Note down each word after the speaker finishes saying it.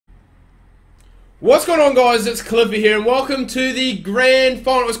What's going on, guys? It's Cliffy here, and welcome to the grand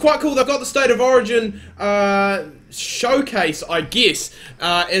final. It was quite cool. They've got the State of Origin showcase, I guess,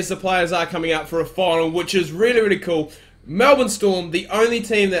 as the players are coming out for a final, which is really, really cool. Melbourne Storm, the only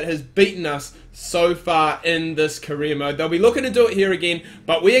team that has beaten us so far in this career mode. They'll be looking to do it here again,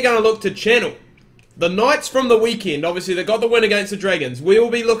 but we are going to look to channel the Knights from the weekend. Obviously, they got the win against the Dragons. We will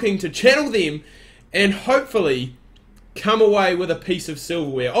be looking to channel them and hopefully come away with a piece of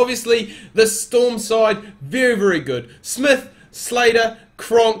silverware. Obviously, the Storm side, very, very good. Smith, Slater,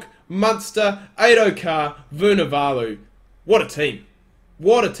 Cronk, Munster, Adokar, Vunivalu. What a team.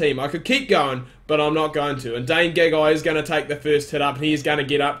 What a team. I could keep going, but I'm not going to. And Dane Gagai is going to take the first hit up, and he is going to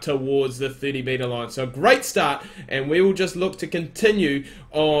get up towards the 30-metre line. So, great start, and we will just look to continue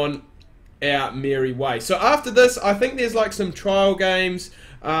on our merry way. So, after this, I think there's like some trial games,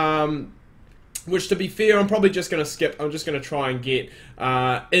 which, to be fair, I'm probably just going to skip. I'm just going to try and get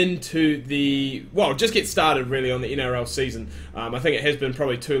into the... Well, just get started, really, on the NRL season. I think it has been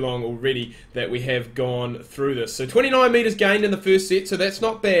probably too long already that we have gone through this. So, 29 metres gained in the first set, so that's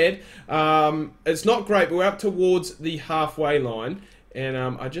not bad. It's not great, but we're up towards the halfway line. And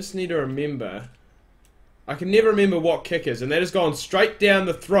I just need to remember... I can never remember what kick is, and that has gone straight down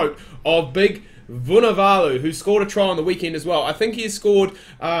the throat of big Vunivalu, who scored a try on the weekend as well. I think he has scored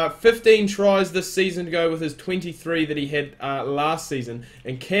 15 tries this season to go with his 23 that he had last season.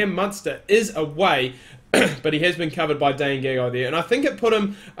 And Cam Munster is away, but he has been covered by Dane Gagai there. And I think it put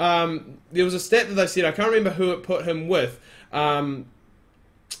him... there was a stat that they said, I can't remember who it put him with, but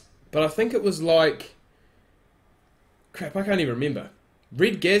I think it was like... Crap, I can't even remember.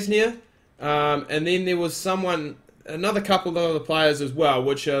 Red Gasnier, and then there was someone... Another couple of other players as well,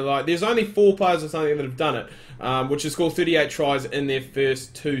 which are like, there's only 4 players or something that have done it, which has scored 38 tries in their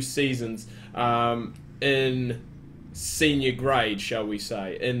first 2 seasons in senior grade, shall we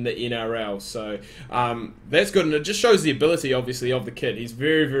say, in the NRL. So that's good, and it just shows the ability, obviously, of the kid. He's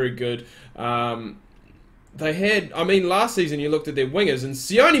very, very good. They had, I mean, last season you looked at their wingers, and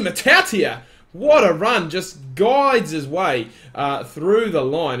Sione Matautia, what a run, just guides his way through the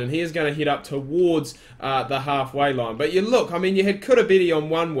line, and he is going to head up towards the halfway line. But you look, I mean, you had Kurabedi on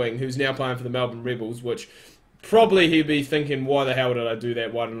one wing, who's now playing for the Melbourne Rebels, which probably he'd be thinking, why the hell did I do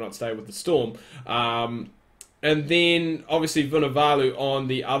that? Why did I not stay with the Storm? And then, obviously, Vunivalu on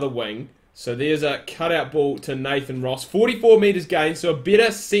the other wing. So there's a cutout ball to Nathan Ross. 44 metres gained, so a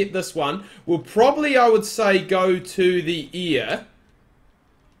better set this one. Will probably, I would say, go to the ear.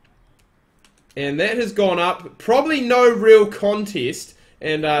 And that has gone up. Probably no real contest.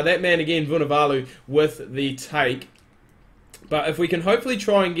 And that man again, Vunivalu, with the take. But if we can hopefully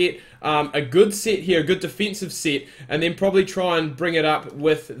try and get a good set here, a good defensive set, and then probably try and bring it up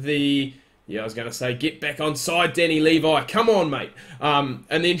with the... Yeah, I was going to say, get back on side, Danny Levi. Come on, mate. And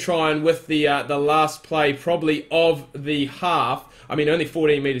then try and with the last play, probably of the half. I mean, only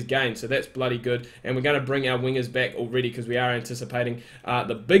 14 metres gained, so that's bloody good. And we're going to bring our wingers back already because we are anticipating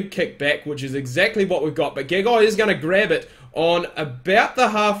the big kick back, which is exactly what we've got. But Gagai is going to grab it on about the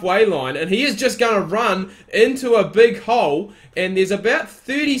halfway line, and he is just going to run into a big hole, and there's about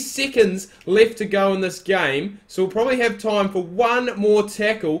 30 seconds left to go in this game, so we'll probably have time for one more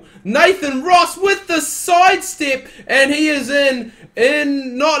tackle. Nathan Ross with the sidestep, and he is in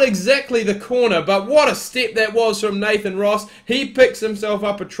not exactly the corner, but what a step that was from Nathan Ross. He picks himself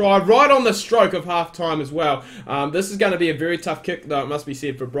up a try right on the stroke of half-time as well. This is going to be a very tough kick, though, it must be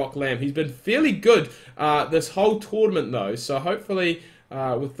said, for Brock Lamb. He's been fairly good this whole tournament, though, so hopefully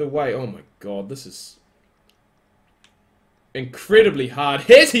with the way... Oh, my God, this is incredibly hard.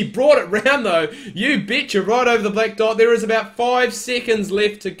 Has he brought it round, though? You betcha, right over the black dot. There is about 5 seconds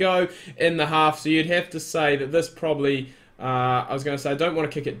left to go in the half, so you'd have to say that this probably... I was going to say, I don't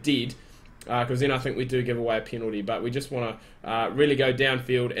want to kick it dead, because then I think we do give away a penalty, but we just want to really go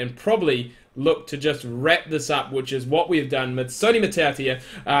downfield and probably look to just wrap this up, which is what we've done with Sione Matautia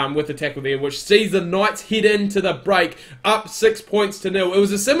with the tackle there, which sees the Knights head into the break, up 6 points to 0. It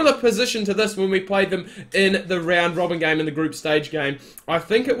was a similar position to this when we played them in the round robin game, in the group stage game. I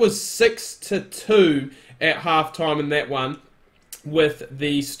think it was 6-2 at half-time in that one, with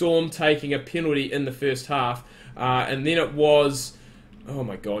the Storm taking a penalty in the first half. And then it was... Oh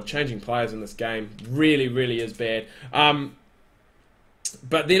my God, changing players in this game really, really is bad.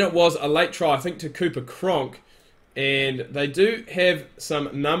 But then it was a late try, I think, to Cooper Cronk. And they do have some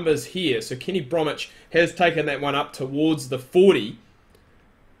numbers here. So Kenny Bromwich has taken that one up towards the 40.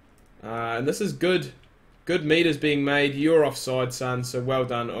 And this is good. Good meters being made. You're offside, son, so well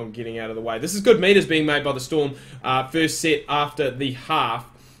done on getting out of the way. This is good meters being made by the Storm. First set after the half,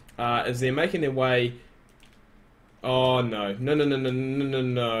 as they're making their way... Oh, no.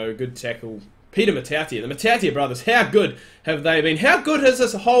 No. Good tackle Peter Matautia. The Matautia brothers, how good have they been? How good has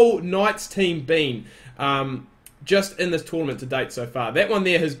this whole Knights team been just in this tournament to date so far? That one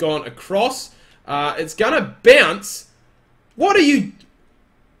there has gone across. It's going to bounce. What are you...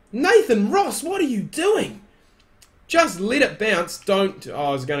 Nathan Ross, what are you doing? Just let it bounce. Don't... Oh,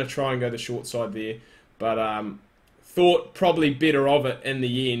 I was going to try and go the short side there. But thought probably better of it in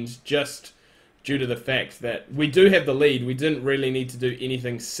the end, just due to the fact that we do have the lead. We didn't really need to do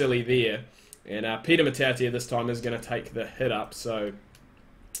anything silly there. And Peter Matautia this time is going to take the hit up. So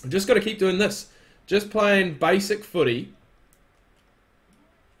I've just got to keep doing this. Just playing basic footy.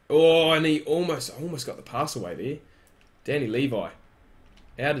 Oh, and he almost got the pass away there. Danny Levi.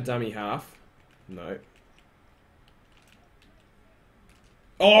 Out of dummy half. No.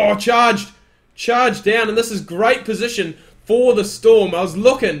 Oh, charged. Charged down. And this is great position for the Storm. I was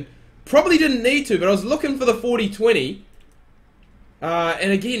looking. Probably didn't need to, but I was looking for the 40-20.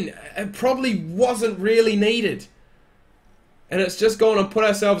 And again, it probably wasn't really needed. And it's just gone and put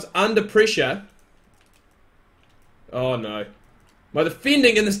ourselves under pressure. Oh no. My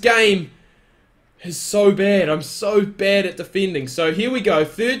defending in this game is so bad. I'm so bad at defending. So here we go.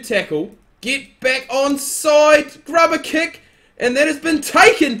 Third tackle. Get back onside. Grab a kick. And that has been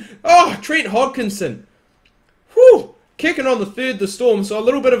taken. Oh, Trent Hodkinson. Whew. Kicking on the third, the Storm. So a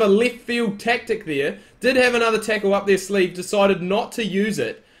little bit of a left field tactic there. Did have another tackle up their sleeve. Decided not to use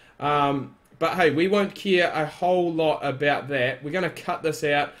it. But hey, we won't care a whole lot about that. We're going to cut this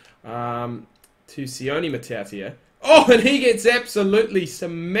out to Sione Matautia. Oh, and he gets absolutely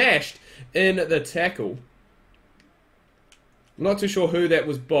smashed in the tackle. I'm not too sure who that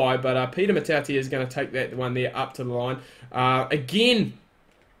was by, but Peter Matautia is going to take that one there up to the line. Again,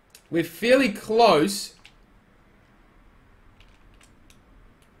 we're fairly close.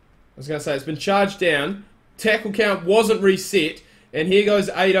 I was going to say, it's been charged down. Tackle count wasn't reset. And here goes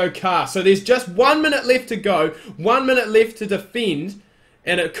Ado Carr. So there's just 1 minute left to go. 1 minute left to defend.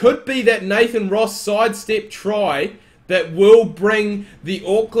 And it could be that Nathan Ross sidestep try that will bring the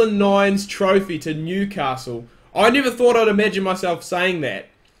Auckland Nines Trophy to Newcastle. I never thought I'd imagine myself saying that.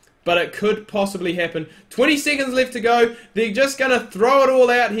 But it could possibly happen. 20 seconds left to go. They're just going to throw it all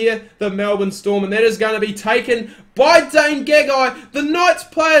out here, the Melbourne Storm. And that is going to be taken by Dane Gagai. The Knights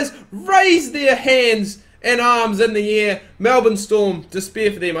players raise their hands and arms in the air. Melbourne Storm,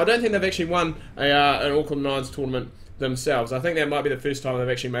 despair for them. I don't think they've actually won an Auckland Nines tournament themselves. I think that might be the first time they've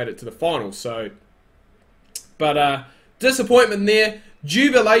actually made it to the finals. So, but disappointment there.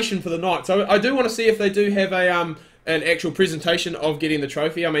 Jubilation for the Knights. I do want to see if they do have a an actual presentation of getting the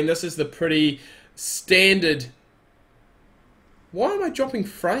trophy. I mean, this is the pretty standard... Why am I dropping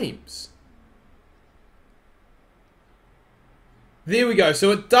frames? There we go.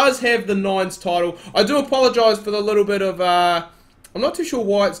 So it does have the Nines title. I do apologise for the little bit of... I'm not too sure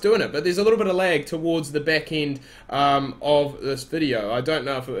why it's doing it, but there's a little bit of lag towards the back end of this video. I don't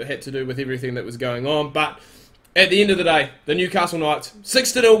know if it had to do with everything that was going on, but at the end of the day, the Newcastle Knights,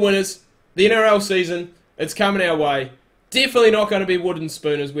 6-0 winners, the NRL season... It's coming our way. Definitely not going to be wooden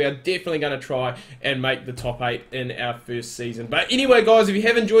spooners. We are definitely going to try and make the top 8 in our first season. But anyway, guys, if you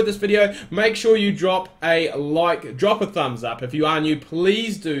have enjoyed this video, make sure you drop a like, drop a thumbs up. If you are new,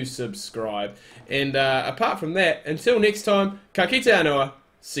 please do subscribe. And apart from that, until next time, ka kite anō,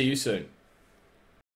 see you soon.